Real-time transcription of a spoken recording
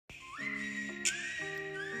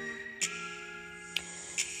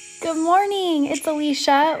Good morning, it's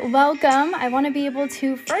Alicia. Welcome. I want to be able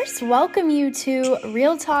to first welcome you to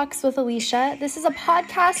Real Talks with Alicia. This is a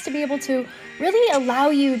podcast to be able to really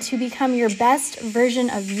allow you to become your best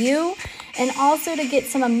version of you and also to get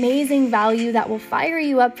some amazing value that will fire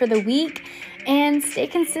you up for the week and stay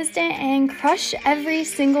consistent and crush every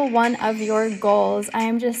single one of your goals. I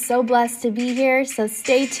am just so blessed to be here, so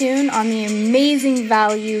stay tuned on the amazing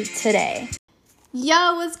value today.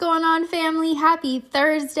 Yo, what's going on, family? Happy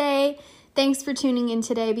Thursday. Thanks for tuning in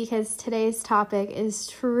today because today's topic is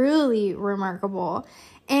truly remarkable.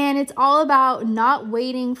 And it's all about not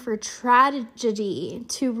waiting for tragedy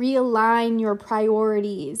to realign your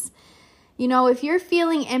priorities. You know, if you're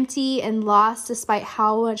feeling empty and lost despite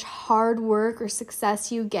how much hard work or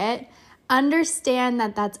success you get, understand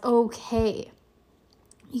that that's okay.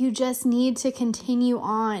 You just need to continue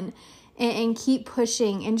on and keep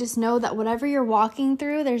pushing and just know that whatever you're walking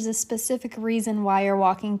through, there's a specific reason why you're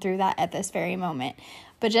walking through that at this very moment.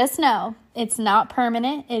 But just know it's not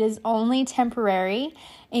permanent. It is only temporary,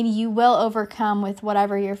 and you will overcome with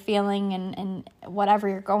whatever you're feeling and whatever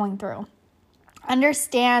you're going through.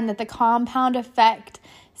 Understand that the compound effect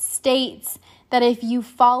states that if you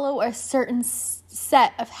follow a certain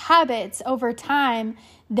set of habits over time,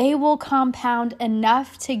 they will compound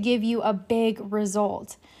enough to give you a big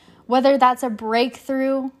result. Whether that's a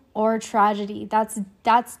breakthrough or a tragedy,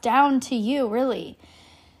 that's down to you, really.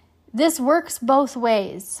 This works both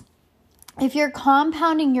ways. If you're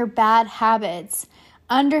compounding your bad habits,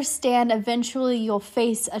 understand eventually you'll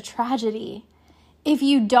face a tragedy. If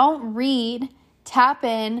you don't read, tap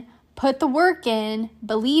in, put the work in,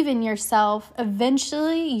 believe in yourself,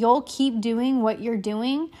 eventually you'll keep doing what you're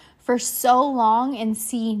doing for so long and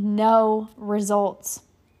see no results.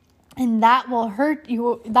 And that will hurt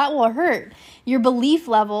you. That will hurt your belief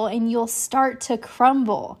level and you'll start to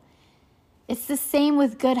crumble. It's the same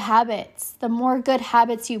with good habits. The more good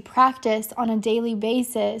habits you practice on a daily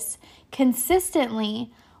basis,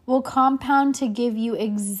 consistently will compound to give you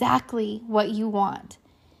exactly what you want.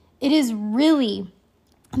 It is really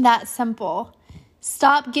that simple.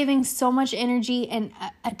 Stop giving so much energy and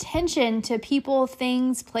attention to people,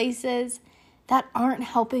 things, places that aren't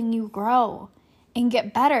helping you grow and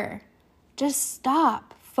get better. Just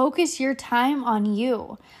stop. Focus your time on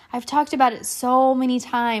you. I've talked about it so many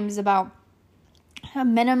times about a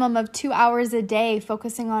minimum of 2 hours a day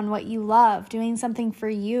focusing on what you love, doing something for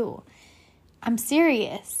you. I'm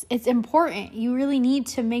serious. It's important. You really need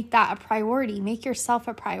to make that a priority. Make yourself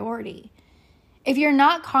a priority. If you're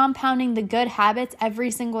not compounding the good habits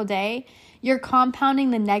every single day, you're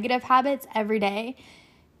compounding the negative habits every day.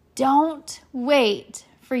 Don't wait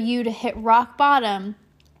for you to hit rock bottom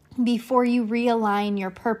before you realign your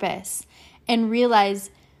purpose and realize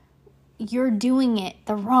you're doing it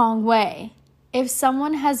the wrong way. If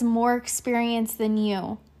someone has more experience than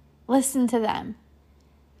you, listen to them.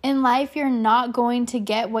 In life, you're not going to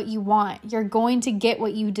get what you want. You're going to get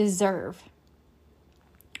what you deserve.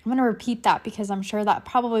 I'm going to repeat that because I'm sure that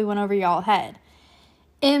probably went over y'all's head.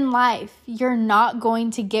 In life, you're not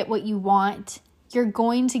going to get what you want. You're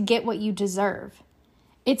going to get what you deserve.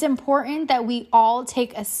 It's important that we all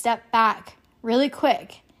take a step back really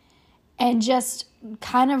quick and just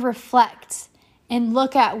kind of reflect and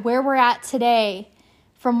look at where we're at today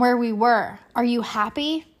from where we were. Are you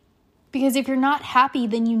happy? Because if you're not happy,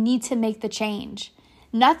 then you need to make the change.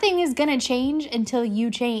 Nothing is going to change until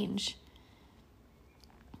you change.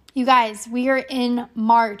 You guys, we are in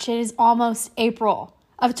March. It is almost April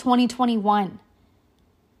of 2021.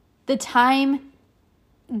 The time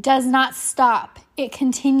does not stop. It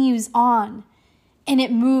continues on and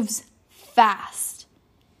it moves fast.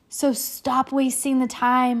 So stop wasting the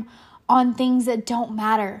time on things that don't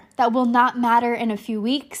matter, that will not matter in a few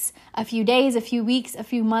weeks, a few days, a few weeks, a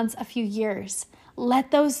few months, a few years.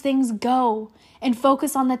 Let those things go and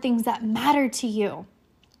focus on the things that matter to you.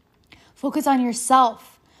 Focus on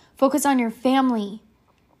yourself. Focus on your family.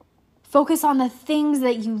 Focus on the things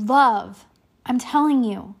that you love. I'm telling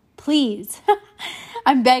you, please.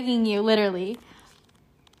 I'm begging you, literally.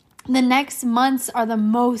 The next months are the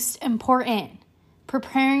most important.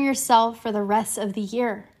 Preparing yourself for the rest of the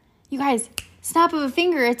year. You guys, snap of a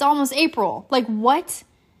finger, it's almost April. Like, what?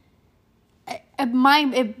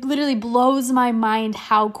 It literally blows my mind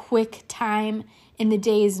how quick time and the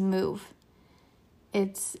days move.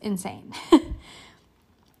 It's insane.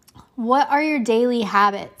 What are your daily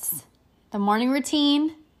habits? The morning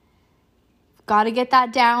routine. Got to get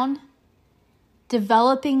that down.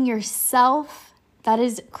 Developing yourself, that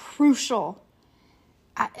is crucial.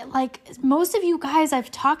 Like most of you guys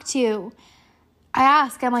I've talked to,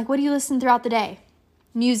 I'm like, what do you listen throughout the day?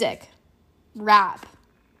 Music, rap,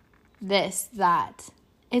 this, that.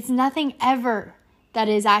 It's nothing ever that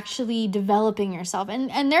is actually developing yourself.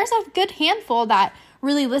 And there's a good handful that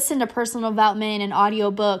really listen to personal development and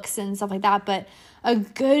audiobooks and stuff like that, but a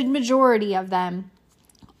good majority of them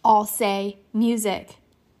all say music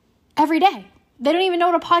every day. They don't even know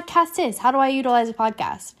what a podcast is. How do I utilize a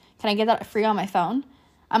podcast? Can I get that free on my phone?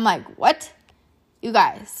 I'm like, what? You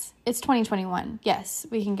guys, it's 2021. Yes,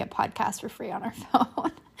 we can get podcasts for free on our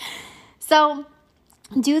phone. So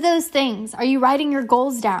do those things. Are you writing your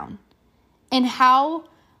goals down? And how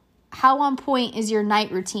on point is your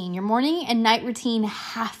night routine? Your morning and night routine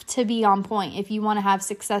have to be on point if you want to have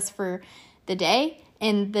success for the day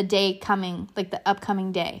and the day coming, like the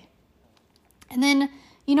upcoming day. And then,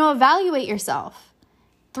 evaluate yourself.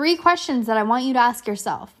 3 questions that I want you to ask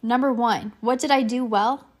yourself. Number 1, what did I do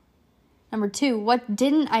well? Number 2, what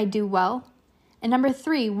didn't I do well? And number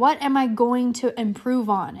 3, what am I going to improve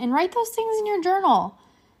on? And write those things in your journal.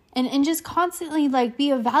 And just constantly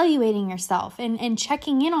be evaluating yourself and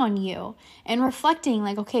checking in on you and reflecting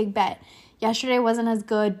okay, bet yesterday wasn't as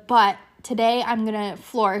good, but today I'm going to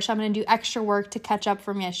flourish. I'm going to do extra work to catch up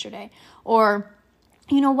from yesterday, or,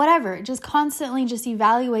 whatever. Just constantly just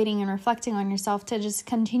evaluating and reflecting on yourself to just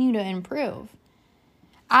continue to improve.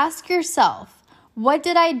 Ask yourself, what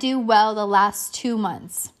did I do well the last 2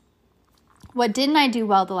 months? What didn't I do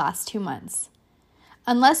well the last 2 months?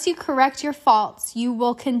 Unless you correct your faults, you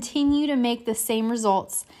will continue to make the same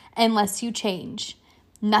results unless you change.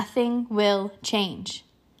 Nothing will change.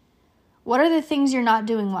 What are the things you're not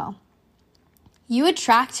doing well? You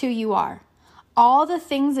attract who you are. All the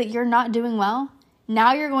things that you're not doing well,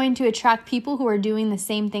 now you're going to attract people who are doing the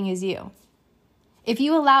same thing as you. If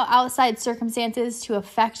you allow outside circumstances to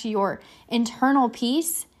affect your internal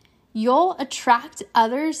peace, you'll attract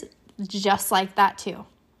others just like that too.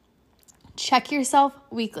 Check yourself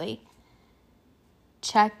weekly.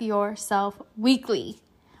 Check yourself weekly.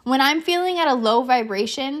 When I'm feeling at a low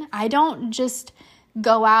vibration, I don't just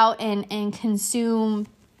go out and consume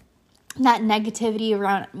that negativity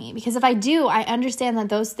around me. Because if I do, I understand that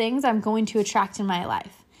those things I'm going to attract in my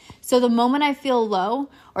life. So the moment I feel low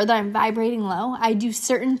or that I'm vibrating low, I do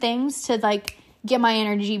certain things to get my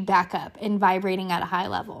energy back up and vibrating at a high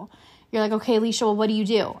level. You're like, okay, Alicia, well, what do you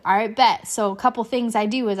do? All right, bet. So a couple things I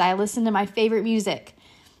do is I listen to my favorite music.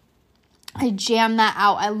 I jam that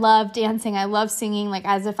out. I love dancing. I love singing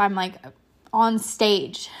as if I'm on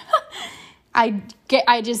stage.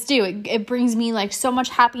 I just do. It brings me so much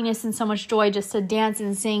happiness and so much joy just to dance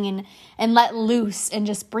and sing and let loose and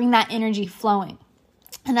just bring that energy flowing.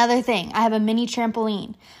 Another thing, I have a mini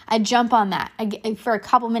trampoline. I jump on that for a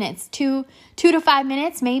couple minutes, 2 to 5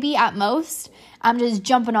 minutes, maybe at most. I'm just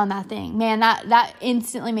jumping on that thing. Man, that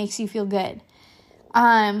instantly makes you feel good.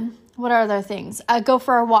 What are other things? I go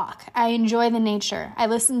for a walk. I enjoy the nature. I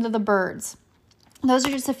listen to the birds. Those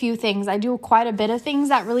are just a few things. I do quite a bit of things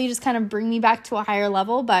that really just kind of bring me back to a higher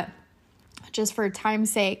level, but just for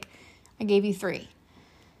time's sake, I gave you 3.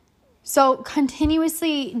 So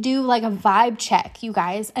continuously do a vibe check, you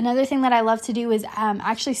guys. Another thing that I love to do is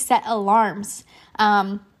actually set alarms.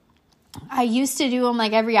 I used to do them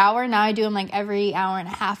every hour. Now I do them every hour and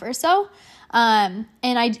a half or so. And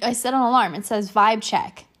I set an alarm. It says vibe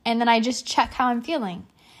check. And then I just check how I'm feeling.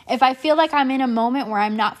 If I feel like I'm in a moment where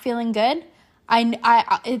I'm not feeling good,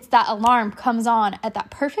 it's that alarm comes on at that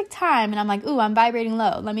perfect time. And I'm like, ooh, I'm vibrating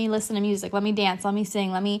low. Let me listen to music. Let me dance. Let me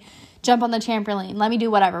sing. Let me jump on the trampoline. Let me do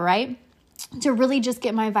whatever, right? To really just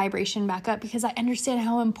get my vibration back up, because I understand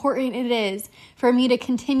how important it is for me to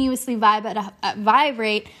continuously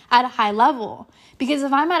vibrate at a high level. Because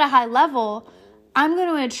if I'm at a high level, I'm going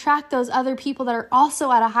to attract those other people that are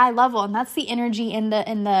also at a high level. And that's the energy in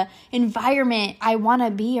the environment I want to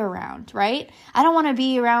be around, right? I don't want to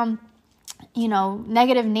be around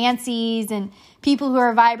negative Nancys and people who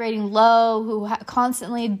are vibrating low, who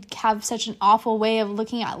constantly have such an awful way of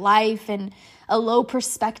looking at life and a low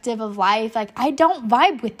perspective of life. I don't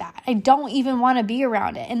vibe with that. I don't even want to be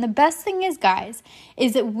around it. And the best thing is, guys,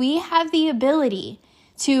 is that we have the ability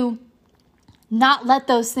to not let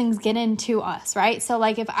those things get into us, right? So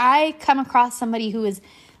if I come across somebody who is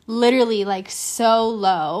literally so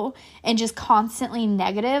low and just constantly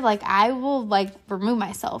negative, I will remove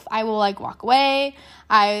myself. I will walk away.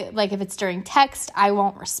 If it's during text, I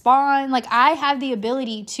won't respond. I have the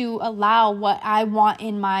ability to allow what I want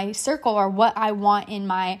in my circle, or what I want in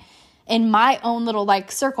my own little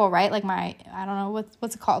circle, right? I don't know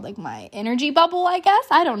what's it called, my energy bubble, I guess.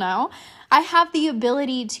 I don't know. I have the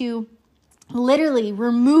ability to literally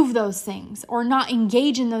remove those things or not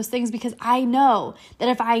engage in those things, because I know that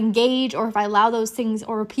if I engage or if I allow those things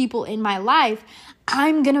or people in my life,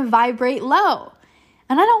 I'm going to vibrate low.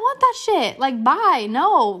 And I don't want that shit. Like, bye.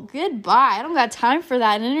 No, goodbye. I don't got time for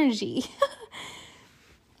that energy.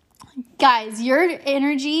 Guys, your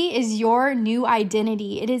energy is your new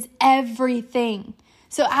identity. It is everything.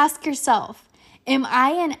 So ask yourself, am I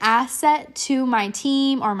an asset to my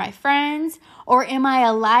team or my friends, or am I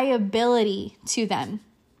a liability to them?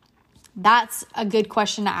 That's a good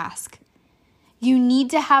question to ask. You need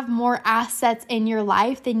to have more assets in your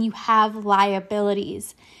life than you have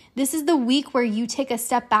liabilities. This is the week where you take a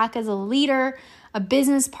step back as a leader, a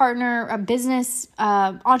business partner, a business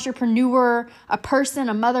entrepreneur, a person,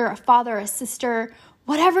 a mother, a father, a sister,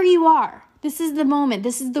 whatever you are. This is the moment.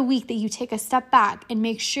 This is the week that you take a step back and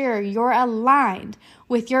make sure you're aligned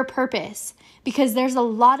with your purpose, because there's a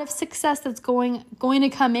lot of success that's going to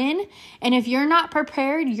come in. And if you're not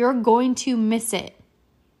prepared, you're going to miss it.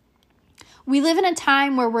 We live in a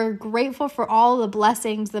time where we're grateful for all the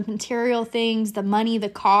blessings, the material things, the money, the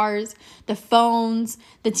cars, the phones,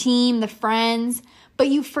 the team, the friends, but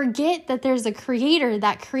you forget that there's a creator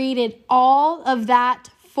that created all of that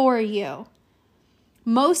for you.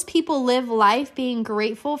 Most people live life being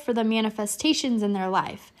grateful for the manifestations in their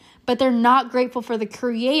life, but they're not grateful for the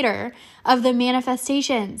creator of the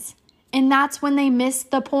manifestations. And that's when they miss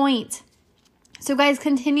the point. So guys,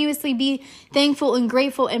 continuously be thankful and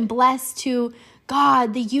grateful and blessed to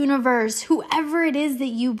God, the universe, whoever it is that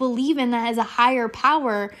you believe in that has a higher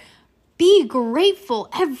power. Be grateful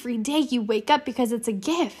every day you wake up, because it's a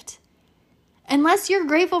gift. Unless you're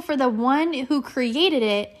grateful for the one who created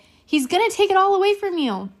it, he's going to take it all away from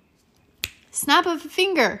you. Snap of a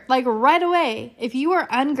finger, like right away. If you are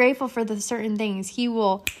ungrateful for the certain things, he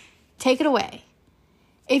will take it away.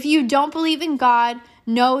 If you don't believe in God,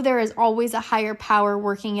 know there is always a higher power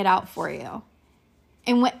working it out for you.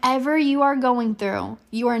 And whatever you are going through,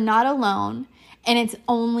 you are not alone, and it's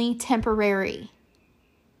only temporary.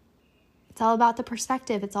 It's all about the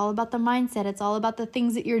perspective. It's all about the mindset. It's all about the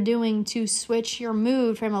things that you're doing to switch your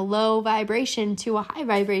mood from a low vibration to a high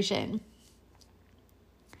vibration.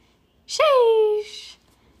 Sheesh.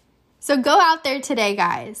 So go out there today,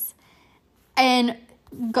 guys, and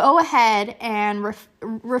go ahead and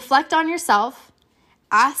reflect on yourself.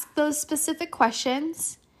 Ask those specific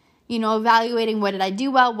questions, evaluating what did I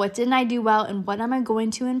do well, what didn't I do well, and what am I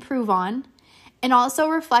going to improve on. And also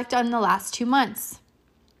reflect on the last 2 months.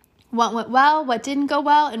 What went well, what didn't go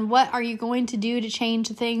well, and what are you going to do to change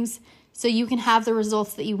things so you can have the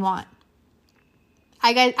results that you want.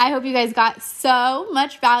 I hope you guys got so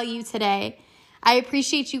much value today. I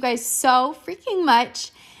appreciate you guys so freaking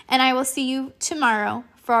much, and I will see you tomorrow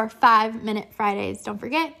for our 5-Minute Fridays. Don't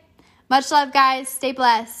forget. Much love, guys. Stay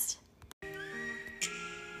blessed.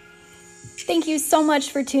 Thank you so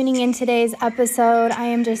much for tuning in today's episode. I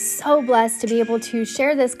am just so blessed to be able to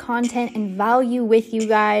share this content and value with you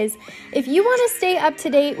guys. If you want to stay up to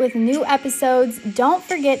date with new episodes, don't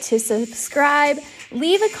forget to subscribe,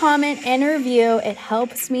 leave a comment and a review. It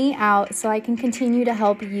helps me out so I can continue to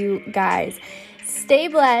help you guys. Stay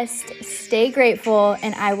blessed, stay grateful,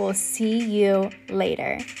 and I will see you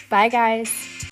later. Bye, guys.